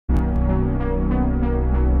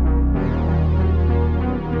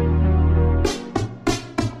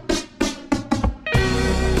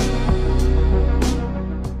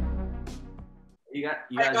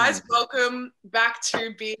Hey guys, welcome back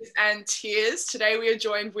to Beers and Tears. Today we are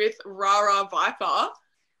joined with Rara Viper.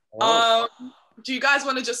 Do you guys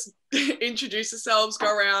want to just introduce yourselves,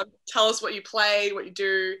 go around, tell us what you play, what you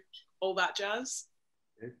do, all that jazz?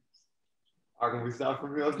 Can we start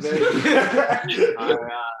from yours, baby?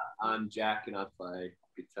 I'm Jack and I play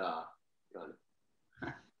guitar.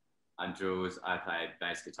 I'm Jules, I play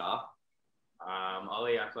bass guitar.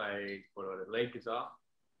 Ollie, I play lead guitar.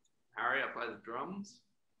 Harry, I play the drums.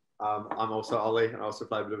 I'm also Ollie, and I also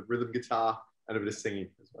play a bit of rhythm guitar and a bit of singing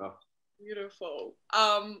as well. Beautiful.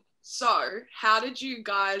 So how did you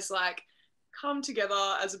guys come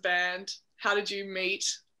together as a band? How did you meet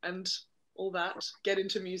and all that? Get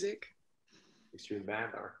into music? History of the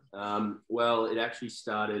band, I reckon. Well, it actually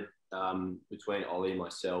started between Ollie and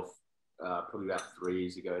myself probably about 3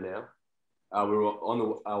 years ago now. We were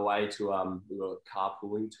on our way to, we were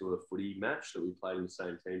carpooling to a footy match that we played in the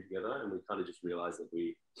same team together, and we kind of just realised that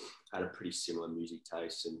we had a pretty similar music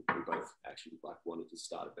taste, and we both actually wanted to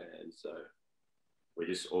start a band. So we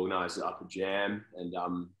just organised up a jam, and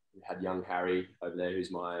we had young Harry over there,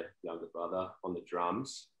 who's my younger brother, on the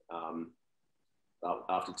drums.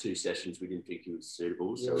 After 2 sessions, we didn't think he was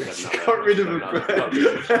suitable, so we got rid of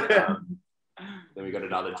him. Then we got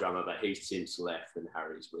another drummer, but he's since left and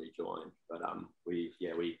Harry's rejoined. But we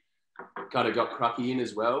kind of got Crucky in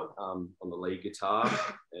as well on the lead guitar,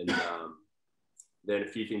 and then a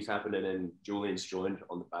few things happened, and then Julian's joined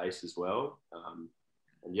on the bass as well.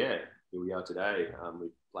 And yeah, here we are today. We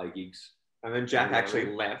play gigs. And then Jack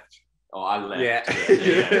actually left. Oh, I left. Yeah.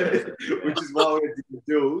 Which is why we're doing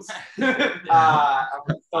Jules.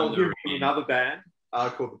 I'm in another band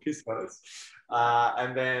called the Piscos.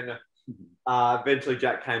 And then eventually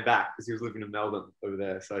Jack came back because he was living in Melbourne over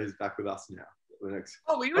there. So he's back with us now.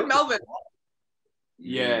 Oh, were you in Melbourne?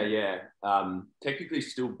 Yeah. Technically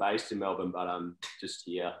still based in Melbourne, but I'm just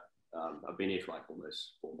here. I've been here for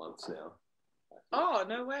almost 4 months now. Oh,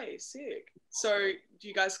 no way. Sick. So do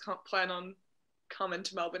you guys plan on coming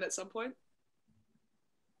to Melbourne at some point?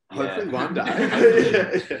 Hopefully one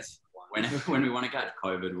day. When we want to catch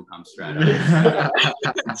COVID, we'll come straight up.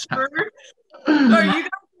 True. No, you guys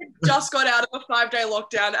just got out of a 5-day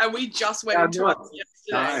lockdown and we just went into it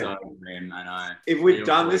yesterday. So grim, I know. If we'd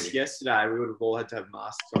done this yesterday, we would have all had to have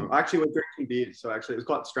masks on. Actually, we're drinking beer, so actually it was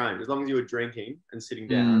quite strange. As long as you were drinking and sitting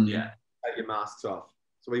down, take your masks off.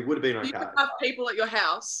 So we would have been okay. You could have people at your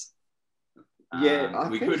house. Yeah,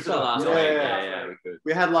 we could for the last week. Yeah, we could.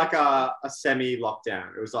 We had a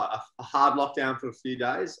semi-lockdown. It was a hard lockdown for a few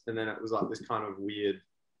days, and then it was this kind of weird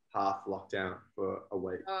half lockdown for a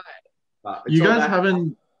week. Right. But you guys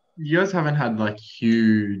haven't had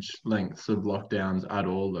huge lengths of lockdowns at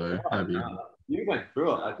all, though, have you? You went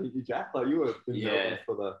through it. I think you, Jack. You were in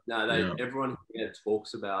for the. No, everyone here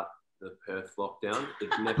talks about the Perth lockdown.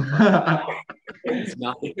 It's never. It's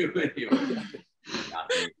nothing.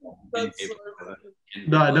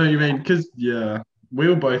 No, I know what you mean, because we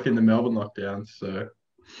were both in the Melbourne lockdown, so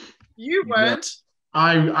you weren't.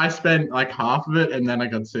 I spent half of it, and then I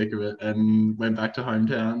got sick of it and went back to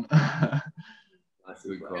hometown. That's a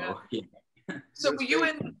good call. Yeah. So were you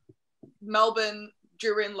in Melbourne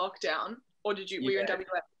during lockdown, or were you in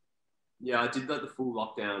WA? Yeah, I did the full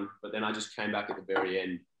lockdown, but then I just came back at the very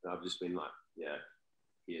end, and I've just been here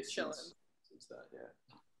since that. Yeah.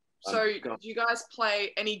 So, did you guys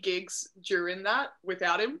play any gigs during that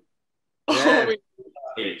without him? Yeah.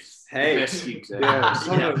 Hey. Best gigs ever.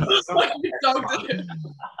 No,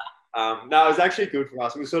 it was actually good for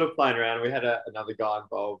us. We were sort of playing around. We had another guy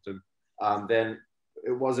involved, and then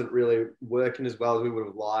it wasn't really working as well as we would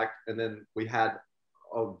have liked. And then we had,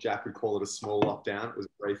 Jack would call it a small lockdown. It was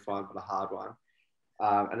very fun, but a hard one.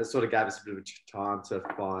 And it sort of gave us a bit of time to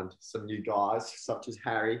find some new guys, such as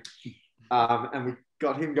Harry. And we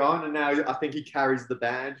got him going, and now I think he carries the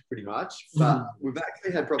band pretty much. But we've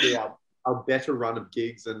actually had probably our better run of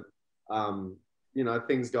gigs and,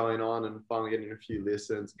 things going on, and finally getting a few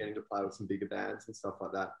listens, getting to play with some bigger bands and stuff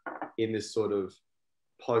like that in this sort of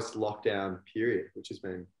post-lockdown period, which has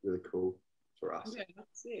been really cool for us. Yeah,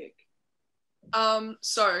 that's sick.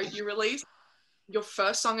 So you released your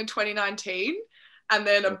first song in 2019 and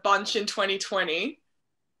then a bunch in 2020.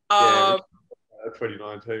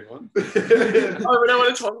 2019 one. We don't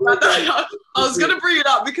want to talk about that. I was going to bring it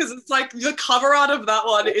up because it's the cover art of that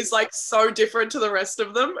one is so different to the rest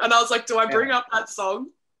of them. And I was like, do I bring up that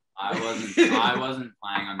song? I wasn't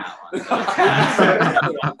playing on that one.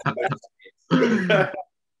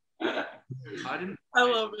 I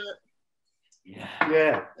love it.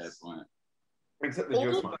 Yeah. Except the All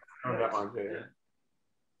newest one. That one too.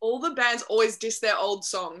 all the bands always diss their old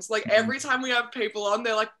songs. Like every time we have people on,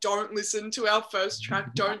 they're like, don't listen to our first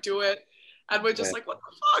track, don't do it. And we're just like, what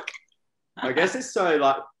the fuck? I guess it's so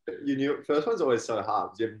like first one's always so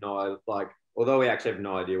hard because you have no like. Although we actually have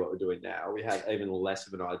no idea what we're doing now, we had even less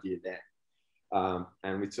of an idea then,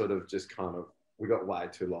 and we sort of just we got way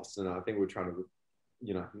too lost. And I think we're trying to,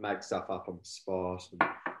 make stuff up on the spot and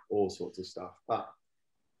all sorts of stuff. But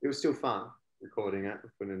it was still fun recording it,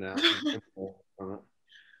 putting it out. On it.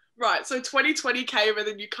 Right. So 2020 came and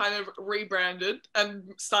then you kind of rebranded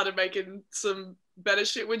and started making some better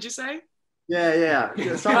shit. Would you say? Yeah,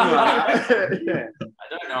 something like that. Yeah. I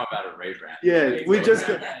don't know about a rebrand. Yeah, we just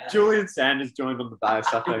Julian Sanders joined on the bass,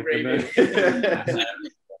 I think. Very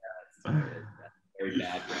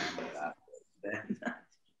bad brand.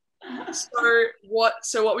 So what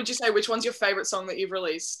would you say? Which one's your favorite song that you've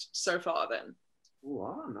released so far? Then. Oh,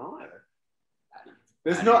 I don't know.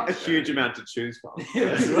 There's not a huge amount to choose from.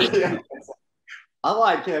 I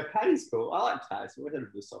like Paddy's cool. I like Taz. We're headed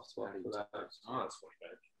to the soft spot for that. Oh, that's funny.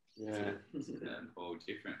 Yeah. All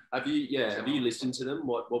different. Have you listened to them?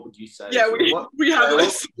 What would you say? Yeah, we have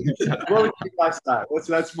listened. What would you guys say?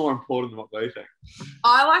 That's more important than what they think.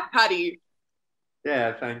 I like Paddy.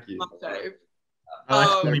 Yeah, thank you. Dave. I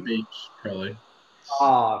like Sunny Beach, probably.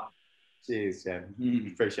 Oh, cheers, yeah.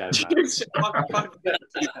 Appreciate it,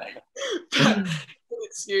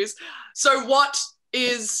 Excuse. So what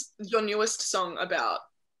is your newest song about?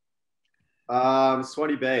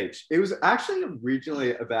 Swanee Beach. It was actually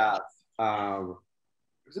originally about the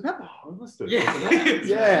homeless dude.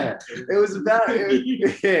 Yeah. It was about there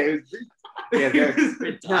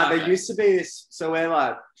used to be this. So we're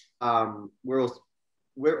like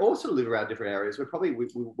we're all sort of live around different areas. We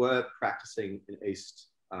were practicing in East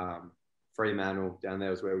Fremantle down there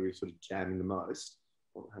was where we were sort of jamming the most.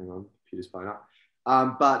 Oh, hang on, computer's phone up.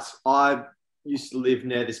 But I used to live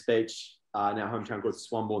near this beach in our hometown called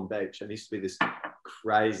Swanbourne Beach, and there used to be this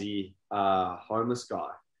crazy homeless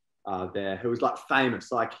guy there who was like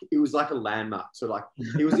famous. Like it was like a landmark. So like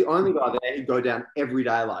he was the only guy there. He'd go down every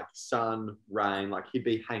day, like sun, rain, like he'd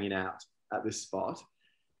be hanging out at this spot.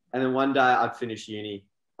 And then one day I'd finish uni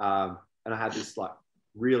and I had this like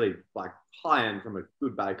really like high end from a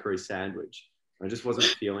good bakery sandwich. I just wasn't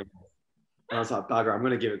feeling it. And I was like, bugger, I'm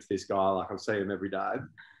going to give it to this guy. Like I'm seeing him every day.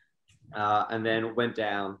 And then went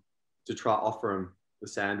down to try offer him the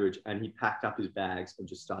sandwich, and he packed up his bags and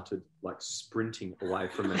just started like sprinting away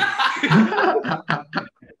from me.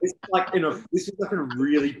 This was like in a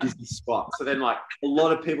really busy spot. So then like a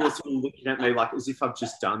lot of people were sort of looking at me like as if I've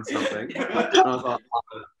just done something. And I was like,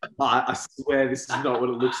 I swear this is not what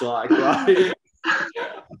it looks like, right?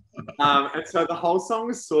 And so the whole song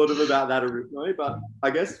was sort of about that originally, but I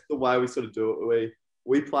guess the way we sort of do it,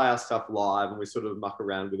 we play our stuff live and we sort of muck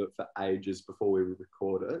around with it for ages before we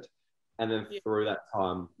record it. And then through that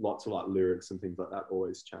time, lots of like lyrics and things like that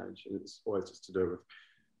always change. And it's always just to do with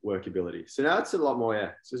workability. So now it's a lot more,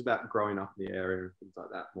 it's just about growing up in the area and things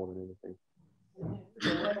like that more than anything.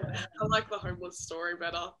 I like the homeless story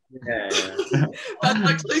better. Yeah. That's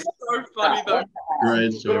actually so funny though.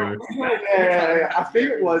 Great story. Yeah. I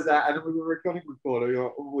think it was that. And then we were recording,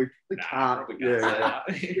 we can't.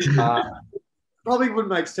 Probably would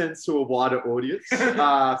make sense to a wider audience. So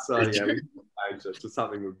yeah, we can change it to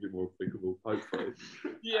something that would be more applicable, hopefully.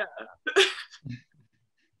 Yeah.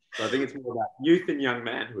 So I think it's more about youth and young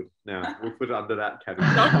manhood now. We'll put it under that category.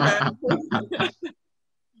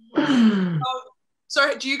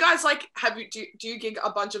 So do you guys like do you gig a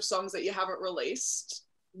bunch of songs that you haven't released?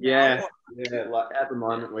 Yeah, like at the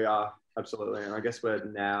moment we are, absolutely. And I guess we're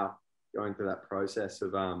now going through that process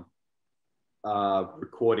of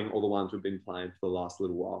recording all the ones we've been playing for the last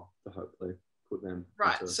little while to hopefully put them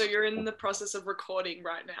so you're in the process of recording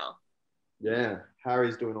right now. Yeah,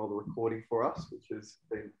 Harry's doing all the recording for us, which has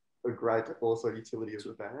been a great also utility of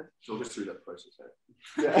the band. Talk us through that process.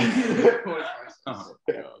 Yeah.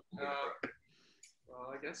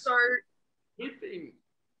 Well, I guess So we've been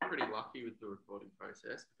pretty lucky with the recording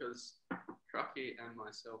process because Truckee and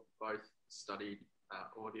myself both studied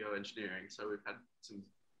audio engineering, so we've had some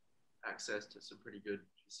access to some pretty good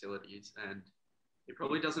facilities, and it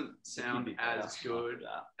probably doesn't sound as good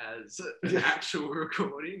as an actual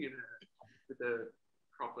recording with a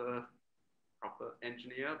proper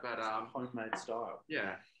engineer, but homemade style.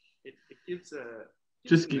 Yeah, it gives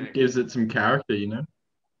gives it some character, you know.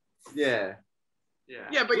 Yeah.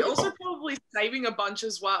 Yeah, but you're also probably saving a bunch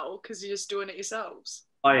as well because you're just doing it yourselves.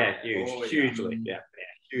 Oh yeah, hugely. Yeah,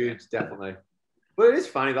 huge, definitely. But it is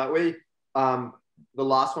funny, like we the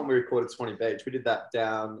last one we recorded, Swanee Beach, we did that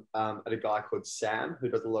down at a guy called Sam, who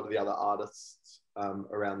does a lot of the other artists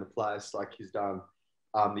around the place. Like he's done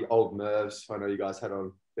the Old Mervs, I know you guys had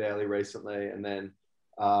on fairly recently, and then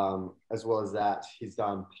as well as that, he's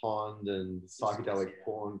done Pond and Psychedelic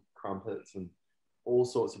Porn Crumpets and all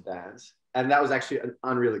sorts of bands. And that was actually an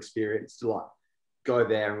unreal experience to like go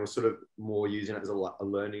there, and we're sort of more using it as a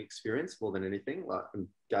learning experience more than anything, like, and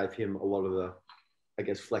gave him a lot of the, I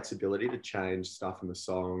guess, flexibility to change stuff in the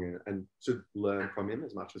song and to learn from him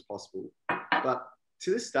as much as possible. But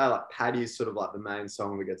to this day, like Paddy is sort of like the main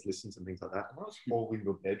song that gets listened to and things like that. And that was all in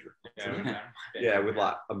your bedroom. Yeah, with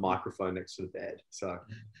like a microphone next to the bed. So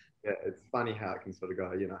yeah, it's funny how it can sort of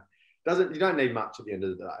go, you don't need much at the end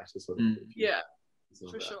of the day to sort of yeah,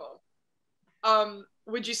 for sure.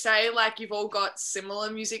 Would you say like you've all got similar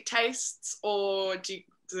music tastes, or do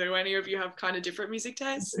any of you have kind of different music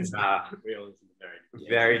tastes? We all listen to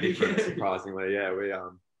very different, surprisingly. Yeah, we I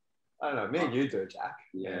don't know, me and you do, Jack.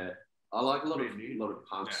 Yeah. I like a lot of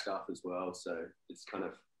punk stuff as well. So it's kind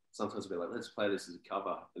of sometimes we're like, let's play this as a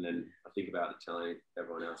cover, and then I think about it telling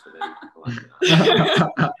everyone else, and then I'm like,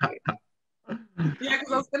 Yeah,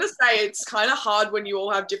 because I was gonna say it's kind of hard when you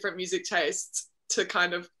all have different music tastes to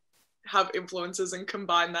kind of have influences and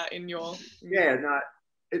combine that in your. Yeah, no,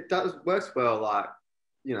 it does works well. Like,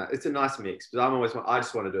 it's a nice mix. But I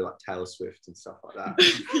just want to do like Taylor Swift and stuff like that.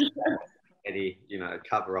 Any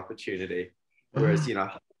cover opportunity, whereas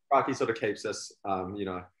Rocky sort of keeps us,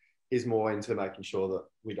 he's more into making sure that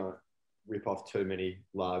we don't rip off too many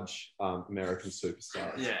large American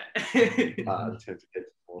superstars. Yeah. In terms of keeping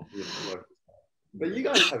more, local. But you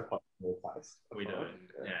guys have quite a small taste. We do.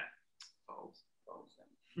 Yeah.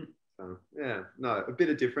 So, yeah, no, a bit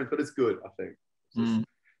of difference, but it's good, I think.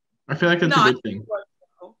 I feel like it's a good thing.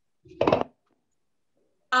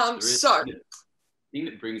 So, thing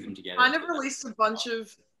that brings them together. kind of released a bunch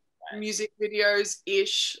of music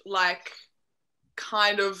videos-ish, like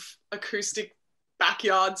kind of acoustic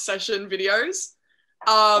backyard session videos.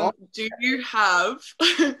 Do you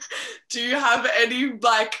have any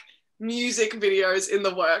like music videos in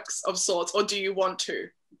the works of sorts, or do you want to?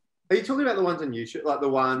 Are you talking about the ones on YouTube, like the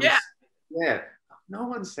ones? Yeah. No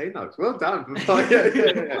one's seen those. Well done.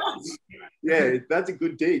 Yeah, that's a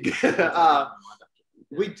good dig.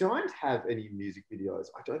 We don't have any music videos,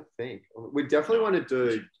 I don't think. We definitely want to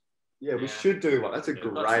do. Yeah, we should do one. That's a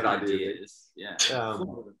great idea. Yeah.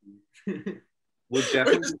 We'll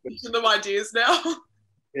definitely We're them ideas now.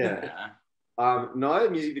 Yeah. No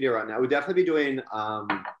music video right now. We'll definitely be doing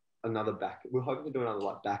we're hoping to do another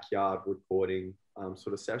like backyard recording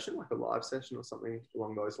sort of session, like a live session or something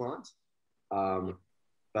along those lines.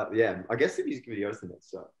 But yeah, I guess the music video is the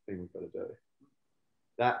next thing we've got to do.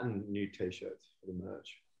 That and new t-shirts for the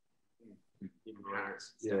merch.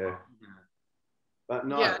 Yeah. But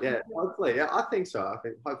no, hopefully, I think so. I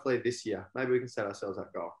think hopefully this year, maybe we can set ourselves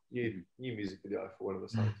that goal. New music video for one of the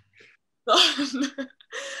songs.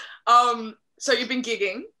 So you've been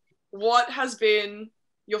gigging. What has been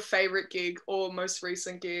your favorite gig or most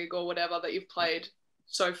recent gig or whatever that you've played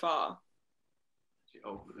so far?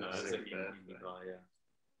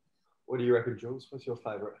 What do you reckon, Jules? What's your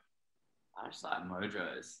favorite? I just like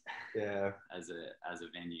Mojo's. Yeah. As a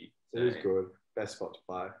venue. It is good. Best spot to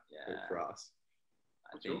play. Yeah. For us.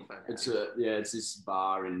 I think it's this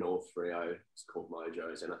bar in North Freo. It's called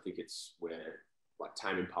Mojo's, and I think it's where like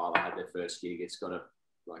Tame Impala had their first gig. It's got a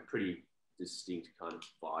like pretty distinct kind of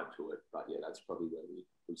vibe to it. But yeah, that's probably where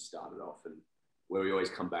we started off and where we always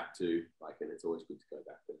come back to. Like, and it's always good to go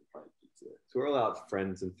back there and play gigs there. So we're all our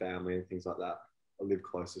friends and family and things like that. I live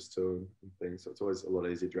closest to them and things, so it's always a lot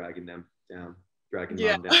easier dragging them down, mum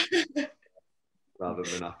down, rather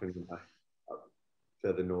than up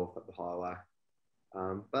further north up the highway.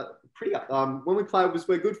 But pretty when we play,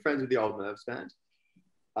 we're good friends with the Old Mervs band,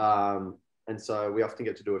 and so we often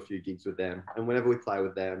get to do a few gigs with them. And whenever we play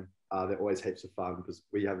with them, they're always heaps of fun because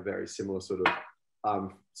we have a very similar sort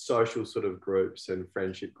of social sort of groups and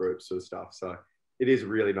friendship groups sort of stuff. So it is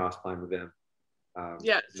really nice playing with them.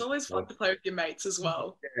 It's always fun to play with your mates as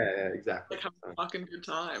well. Yeah, exactly. Like having a fucking good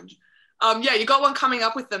time. You got one coming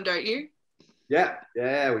up with them, don't you? Yeah,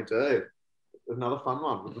 we do. Another fun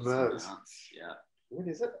one with the Mervs. Yeah. When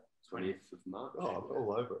is it? 20th of March. Oh, I'm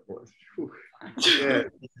all over it, boys. Yeah.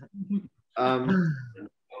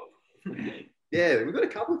 Yeah, we've got a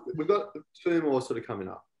couple. We've got two more sort of coming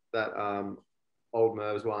up. That Old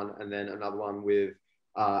Mervs one, and then another one with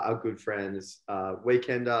our good friends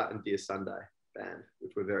Weekender and Dear Sunday band,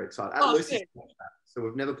 which we're very excited. At Lucy's, so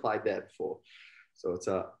we've never played there before. So it's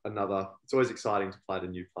it's always exciting to play at a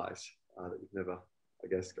new place that you've never, I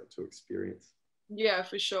guess, got to experience. Yeah,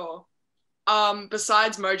 for sure.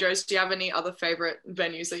 Besides Mojo's, do you have any other favorite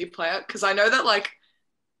venues that you play at? Because I know that like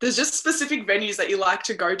there's just specific venues that you like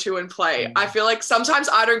to go to and play. I feel like sometimes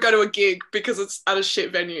I don't go to a gig because it's at a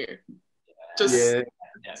shit venue. Just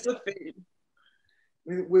it's the thing.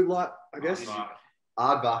 We like, I guess,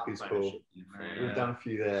 Aardvark is cool. We've done a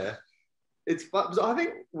few there. It's fun. I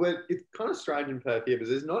think it's kind of strange in Perth here because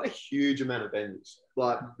there's not a huge amount of venues.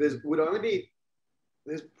 Like there's probably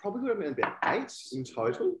going to be about 8 in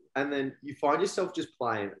total, and then you find yourself just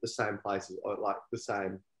playing at the same places, or like the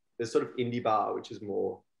same. There's sort of Indie Bar, which is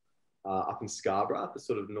more up in Scarborough, the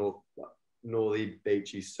sort of northy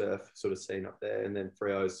beachy surf sort of scene up there, and then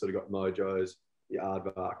Freo's sort of got Mojo's, the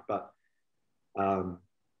Aardvark, but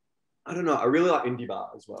I don't know. I really like Indie Bar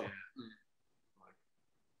as well.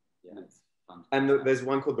 Yeah, it's fun. And there's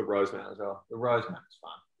one called the Rosemount as well. The Rosemount is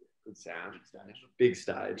fun. Good sound. Big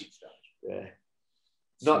stage. Yeah.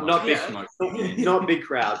 Not big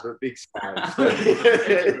crowds, but big stage.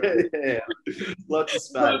 Yeah. Lots of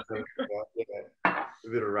space. Yeah. A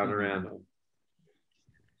bit of run around.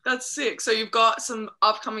 That's sick. So you've got some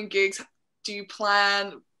upcoming gigs. Do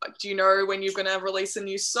you know when you're going to release a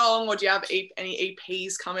new song, or do you have any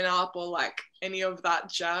EPs coming up, or like any of that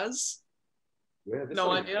jazz? Yeah,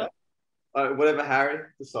 no idea. Whatever Harry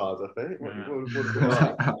decides, I think.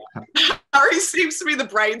 Harry seems to be the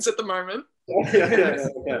brains at the moment. Yeah.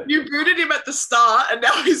 You booted him at the start, and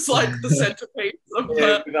now he's like the centerpiece of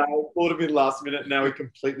the... I thought of him last minute. Now we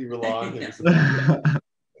completely rely on him.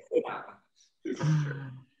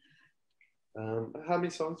 How many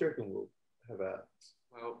songs do you reckon we'll have out?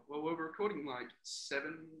 Well, we're recording like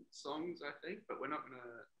 7 songs, I think, but we're not gonna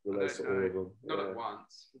release all of them. Not at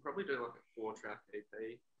once. We'll probably do like a 4-track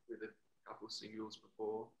EP with a couple of singles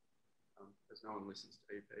before, because no one listens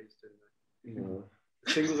to EPs, do they? No.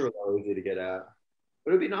 Singles are a lot easier to get out,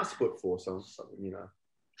 but it'd be nice to put 4 songs or something, you know.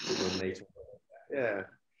 Yeah.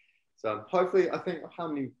 So hopefully, I think how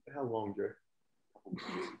long, Drew?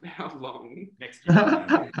 How long? Next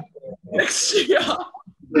year. Next year.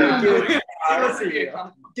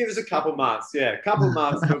 Give us a couple months. Yeah, a couple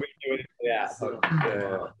months we'll be doing it. Yeah.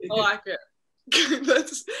 I like it.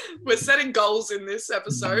 We're setting goals in this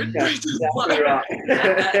episode. Yeah,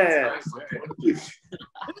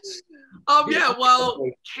 yeah, well,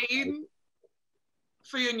 keen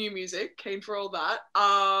for your new music, keen for all that.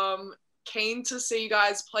 Keen to see you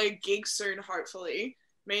guys play a gig soon, hopefully.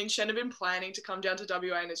 Me and Shen have been planning to come down to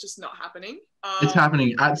WA, and it's just not happening. It's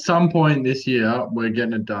happening. At some point this year, we're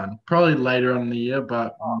getting it done. Probably later on in the year,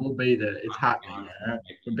 but we'll be there. It's happening. Yeah?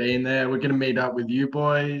 We're being there. We're going to meet up with you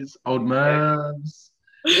boys, Old Mervs,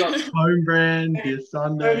 Home Brand, this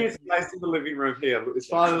Sunday. There's space in the living room here. There's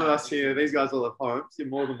 5 of us here. These guys all have homes. You're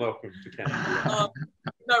more than welcome to come.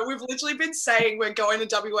 No, we've literally been saying we're going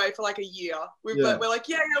to WA for like a year. We're like,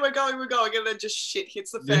 yeah, we're going, and then just shit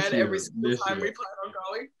hits the fan every single time we plan on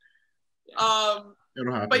going.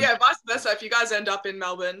 But yeah, vice versa. If you guys end up in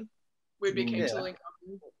Melbourne, we'd be keen to link up.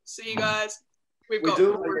 See you guys. We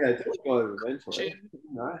do go eventually.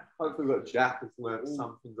 You know, hopefully we've got Jack has learned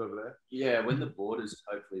some things over there. Yeah, when the borders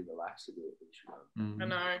hopefully relax a bit. I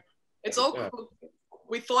know. It's all cool.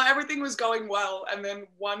 We thought everything was going well, and then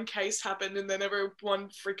one case happened, and then everyone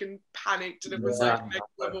freaking panicked, and it was like next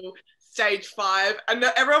level, stage 5. And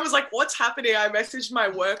everyone was like, what's happening? I messaged my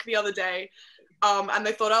work the other day, and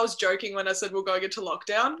they thought I was joking when I said we're going into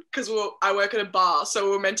lockdown, because I work at a bar, so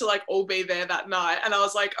we were meant to like all be there that night. And I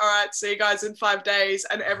was like, all right, see you guys in 5 days.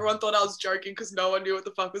 And everyone thought I was joking because no one knew what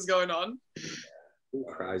the fuck was going on.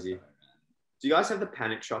 Crazy. Do you guys have the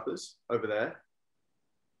panic shoppers over there?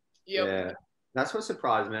 Yep. Yeah. That's what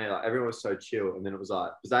surprised me. Like everyone was so chill, and then it was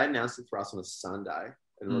like, because they announced it for us on a Sunday,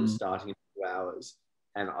 and it was starting in 2 hours,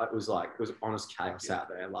 and it was honest chaos out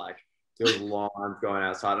there. Like there was lines going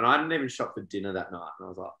outside, and I didn't even shop for dinner that night, and I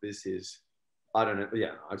was like, I don't know.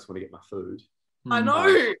 Yeah, I just want to get my food. I know.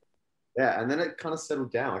 Yeah, and then it kind of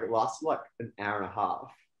settled down. Like it lasted like an hour and a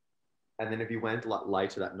half, and then if you went like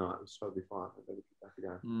later that night, it was totally fine. And then we picked back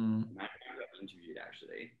again. I got interviewed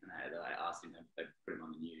actually, and they asked him, they put him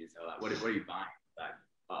on the news. They were like, "What are you buying?" Like,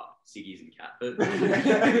 "Oh, ciggies and cat food."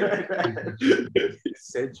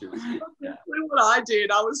 Essentials. Yeah. What I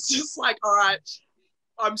did, I was just like, all right,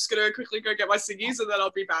 I'm just gonna quickly go get my ciggies, and then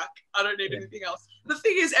I'll be back. I don't need anything else. The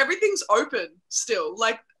thing is, everything's open still.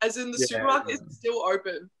 Like, as in the supermarket is still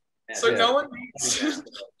open, so no one needs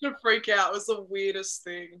to freak out. It was the weirdest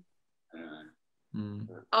thing.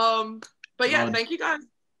 But yeah, thank you guys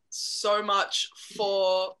so much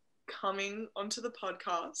for coming onto the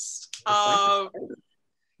podcast.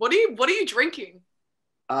 What are you drinking?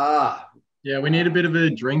 Yeah, we need a bit of a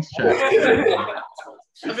drinks chat.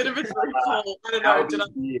 A bit of a drink call. I don't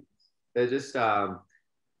know. They're just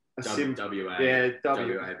WA. Yeah,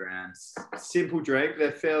 WA brands. simple drink.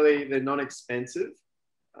 They're non-expensive.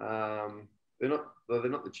 They're not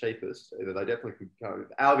the cheapest either. They definitely could go.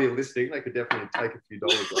 Albi are listening. They could definitely take a few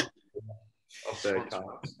dollars off their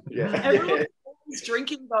cards. Yeah. Everyone's always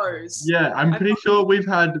drinking those. Yeah, I'm pretty sure we've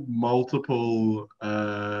had multiple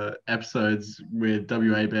episodes with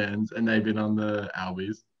WA bands, and they've been on the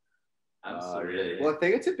Albies. Absolutely. Well, I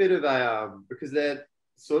think it's a bit of a because they're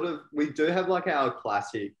sort of we do have like our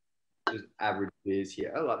classic just average beers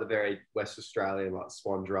here, like the very West Australian, like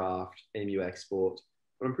Swan Draft, Emu Export.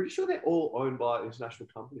 But I'm pretty sure they're all owned by international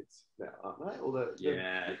companies now, aren't they?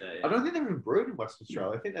 I don't think they're even brewed in Western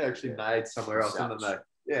Australia. I think they're actually made somewhere else, and then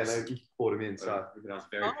they import them in. So That's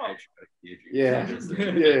very patriotic. yeah.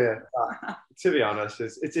 To be honest,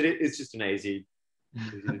 it's just an easy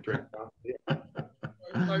to drink. Yeah.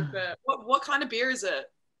 So fair. What kind of beer is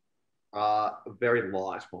it? A very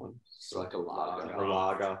light one. It's like a lager. A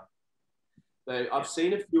lager. So I've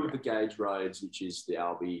seen a few of the Gage Roads, which is the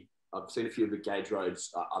Albi. I've seen a few of the Gage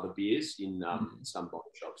Roads other beers in some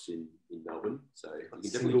bottle shops in Melbourne. So you can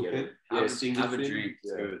definitely get it. Yeah, have a drink.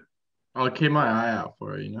 It's good. I'll keep my eye out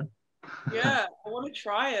for it, Yeah, I want to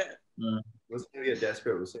try it. Let's get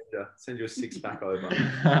desperate. We'll send you a 6-pack over.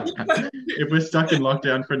 If we're stuck in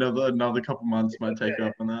lockdown for another couple months, might take you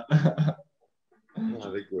up on that.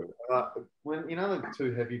 No, they're good. When like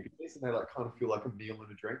too heavy beers and they like kind of feel like a meal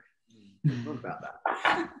and a drink. Not about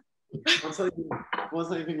that. Once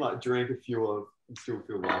they even like drink a few of and still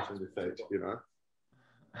feel light on your feet,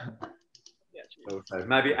 Okay.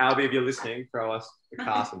 Maybe Albi, if you're listening, throw us a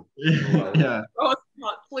Carson. Yeah. Oh,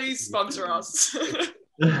 please sponsor us.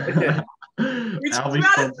 Albi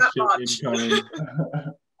sponsorship incoming.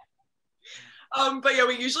 But yeah,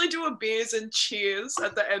 we usually do a beers and cheers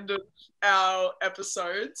at the end of our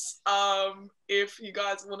episodes. If you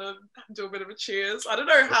guys want to do a bit of a cheers, I don't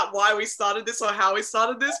know why we started this or how we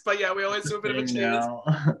started this, but yeah, we always do a bit of a cheers.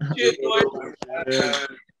 Cheers, boys.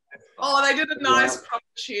 Oh, they did a nice proper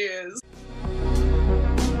cheers.